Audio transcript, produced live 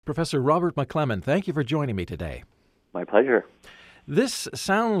Professor Robert McClelland, thank you for joining me today. My pleasure. This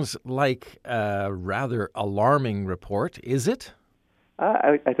sounds like a rather alarming report, is it?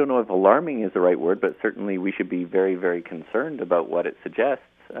 I don't know if alarming is the right word, but certainly we should be very, very concerned about what it suggests,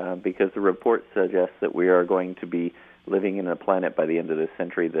 because the report suggests that we are going to be living in a planet by the end of this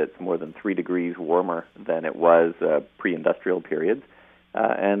century that's more than 3 degrees warmer than it was pre-industrial periods,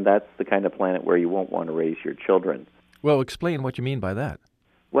 and that's the kind of planet where you won't want to raise your children. Well, explain what you mean by that.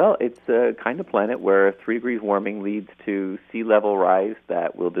 Well, it's a kind of planet where 3 degrees warming leads to sea level rise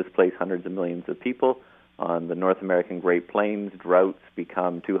that will displace hundreds of millions of people. On the North American Great Plains, droughts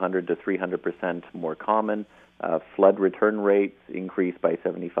become 200 to 300% more common. Flood return rates increase by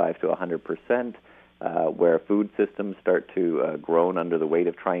 75 to 100%, where food systems start to groan under the weight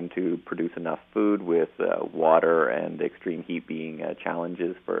of trying to produce enough food, with water and extreme heat being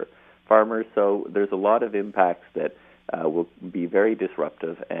challenges for farmers. So there's a lot of impacts that will be very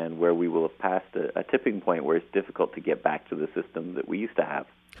disruptive, and where we will have passed a tipping point where it's difficult to get back to the system that we used to have.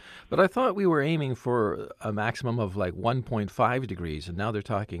 But I thought we were aiming for a maximum of like 1.5 degrees, and now they're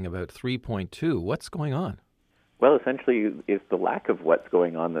talking about 3.2. What's going on? Well, essentially, it's the lack of what's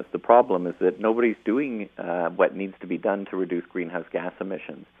going on that's the problem, is that nobody's doing what needs to be done to reduce greenhouse gas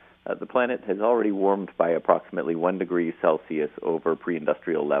emissions. The planet has already warmed by approximately 1 degree Celsius over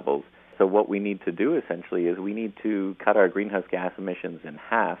pre-industrial levels. So what we need to do, essentially, is we need to cut our greenhouse gas emissions in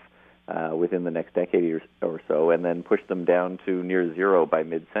half within the next decade or so, and then push them down to near zero by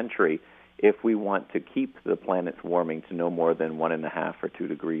mid-century if we want to keep the planet's warming to no more than 1.5 or 2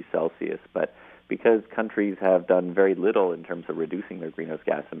 degrees Celsius. But because countries have done very little in terms of reducing their greenhouse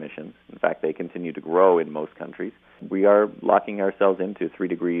gas emissions, in fact, they continue to grow in most countries, we are locking ourselves into 3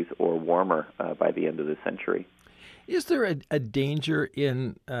 degrees or warmer by the end of this century. Is there a danger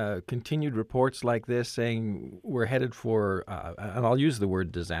in continued reports like this saying we're headed for, and I'll use the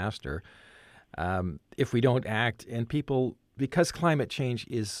word disaster, if we don't act, and people, because climate change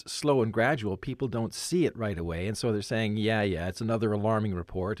is slow and gradual, people don't see it right away, and so they're saying, yeah, it's another alarming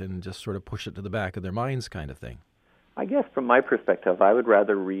report, and just sort of push it to the back of their minds kind of thing? I guess from my perspective, I would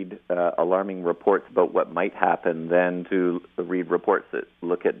rather read alarming reports about what might happen than to read reports that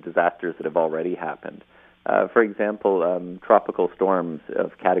look at disasters that have already happened. For example, tropical storms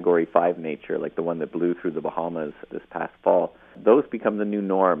of Category 5 nature, like the one that blew through the Bahamas this past fall, those become the new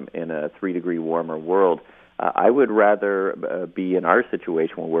norm in a 3-degree warmer world. I would rather be in our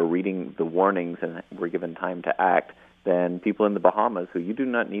situation where we're reading the warnings and we're given time to act than people in the Bahamas, who you do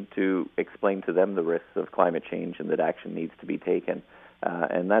not need to explain to them the risks of climate change and that action needs to be taken.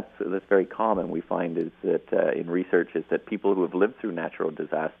 And that's very common, we find, is that in research, is that people who have lived through natural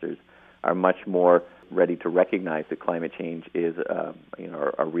disasters are much more ready to recognize that climate change is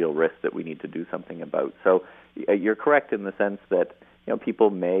a real risk that we need to do something about. So you're correct in the sense that people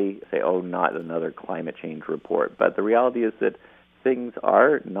may say, oh, not another climate change report. But the reality is that things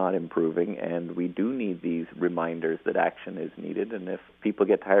are not improving, and we do need these reminders that action is needed. And if people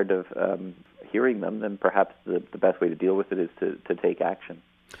get tired of hearing them, then perhaps the best way to deal with it is to take action.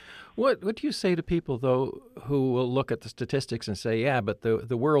 What do you say to people, though, who will look at the statistics and say, yeah, but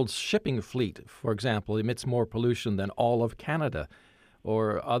the world's shipping fleet, for example, emits more pollution than all of Canada,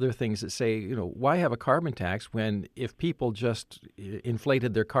 or other things that say, why have a carbon tax when if people just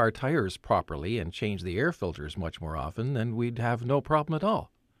inflated their car tires properly and changed the air filters much more often, then we'd have no problem at all?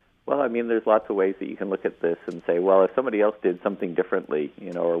 Well, I mean, there's lots of ways that you can look at this and say, well, if somebody else did something differently,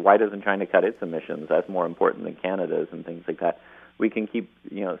 or why doesn't China cut its emissions? That's more important than Canada's, and things like that. We can keep,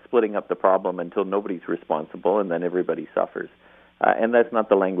 splitting up the problem until nobody's responsible, and then everybody suffers. And that's not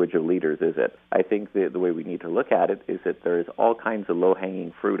the language of leaders, is it? I think the way we need to look at it is that there's all kinds of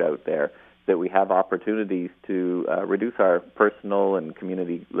low-hanging fruit out there, that we have opportunities to reduce our personal and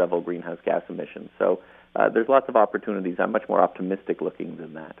community-level greenhouse gas emissions. So there's lots of opportunities. I'm much more optimistic looking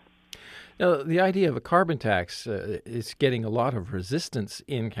than that. Now, the idea of a carbon tax is getting a lot of resistance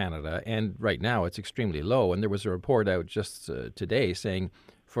in Canada, and right now it's extremely low. And there was a report out just today saying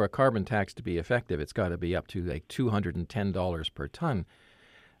for a carbon tax to be effective, it's got to be up to like $210 per ton.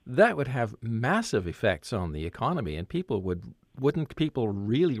 That would have massive effects on the economy, and wouldn't people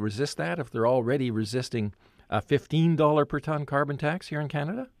really resist that if they're already resisting a $15 per ton carbon tax here in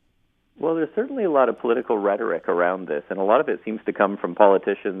Canada? Well, there's certainly a lot of political rhetoric around this, and a lot of it seems to come from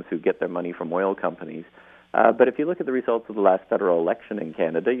politicians who get their money from oil companies. But if you look at the results of the last federal election in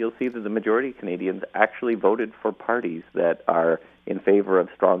Canada, you'll see that the majority of Canadians actually voted for parties that are in favor of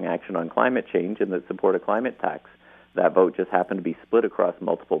strong action on climate change and that support a climate tax. That vote just happened to be split across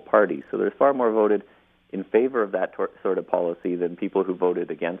multiple parties. So there's far more voted in favor of that sort of policy than people who voted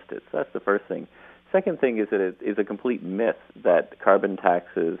against it. So that's the first thing. Second thing is that it is a complete myth that carbon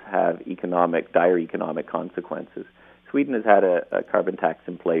taxes have dire economic consequences. Sweden has had a carbon tax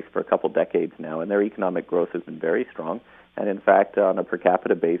in place for a couple decades now, and their economic growth has been very strong. And in fact, on a per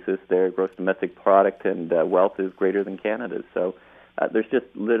capita basis, their gross domestic product and wealth is greater than Canada's. So there's just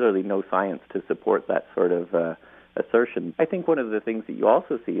literally no science to support that sort of assertion. I think one of the things that you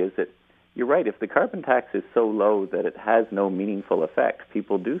also see is that you're right, if the carbon tax is so low that it has no meaningful effect,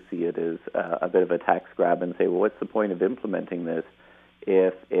 people do see it as a bit of a tax grab and say, well, what's the point of implementing this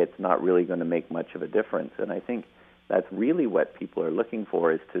if it's not really going to make much of a difference? And I think that's really what people are looking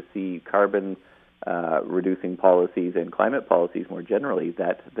for, is to see carbon reducing policies and climate policies more generally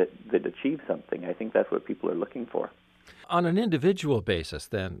that achieve something. I think that's what people are looking for. On an individual basis,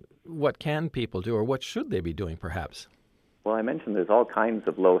 then, what can people do, or what should they be doing, perhaps? Well, I mentioned there's all kinds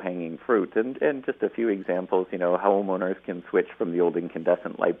of low-hanging fruit, and just a few examples. Homeowners can switch from the old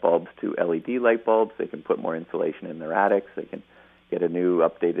incandescent light bulbs to LED light bulbs. They can put more insulation in their attics. They can get a new,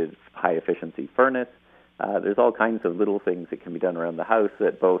 updated, high-efficiency furnace. There's all kinds of little things that can be done around the house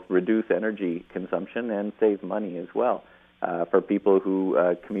that both reduce energy consumption and save money as well. For people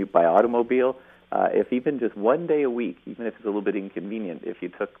who commute by automobile, if even just one day a week, even if it's a little bit inconvenient, if you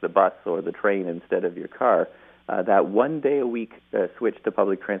took the bus or the train instead of your car, that one day a week switch to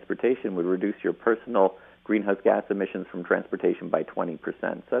public transportation would reduce your personal greenhouse gas emissions from transportation by 20%.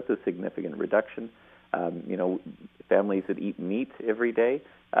 So that's a significant reduction. Families that eat meat every day,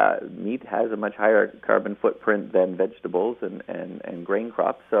 meat has a much higher carbon footprint than vegetables and grain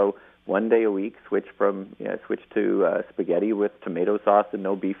crops. So one day a week, switch to spaghetti with tomato sauce and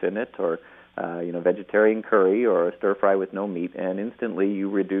no beef in it, or vegetarian curry, or a stir fry with no meat, and instantly you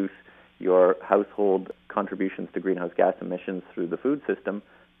reduce your household contributions to greenhouse gas emissions through the food system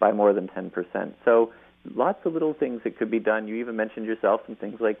by more than 10%. So lots of little things that could be done. You even mentioned yourself some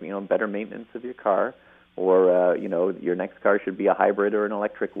things like, better maintenance of your car, or, your next car should be a hybrid or an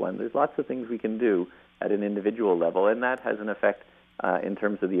electric one. There's lots of things we can do at an individual level, and that has an effect in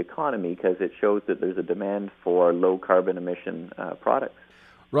terms of the economy, because it shows that there's a demand for low carbon emission products.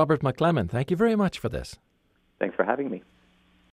 Robert McLemon, thank you very much for this. Thanks for having me.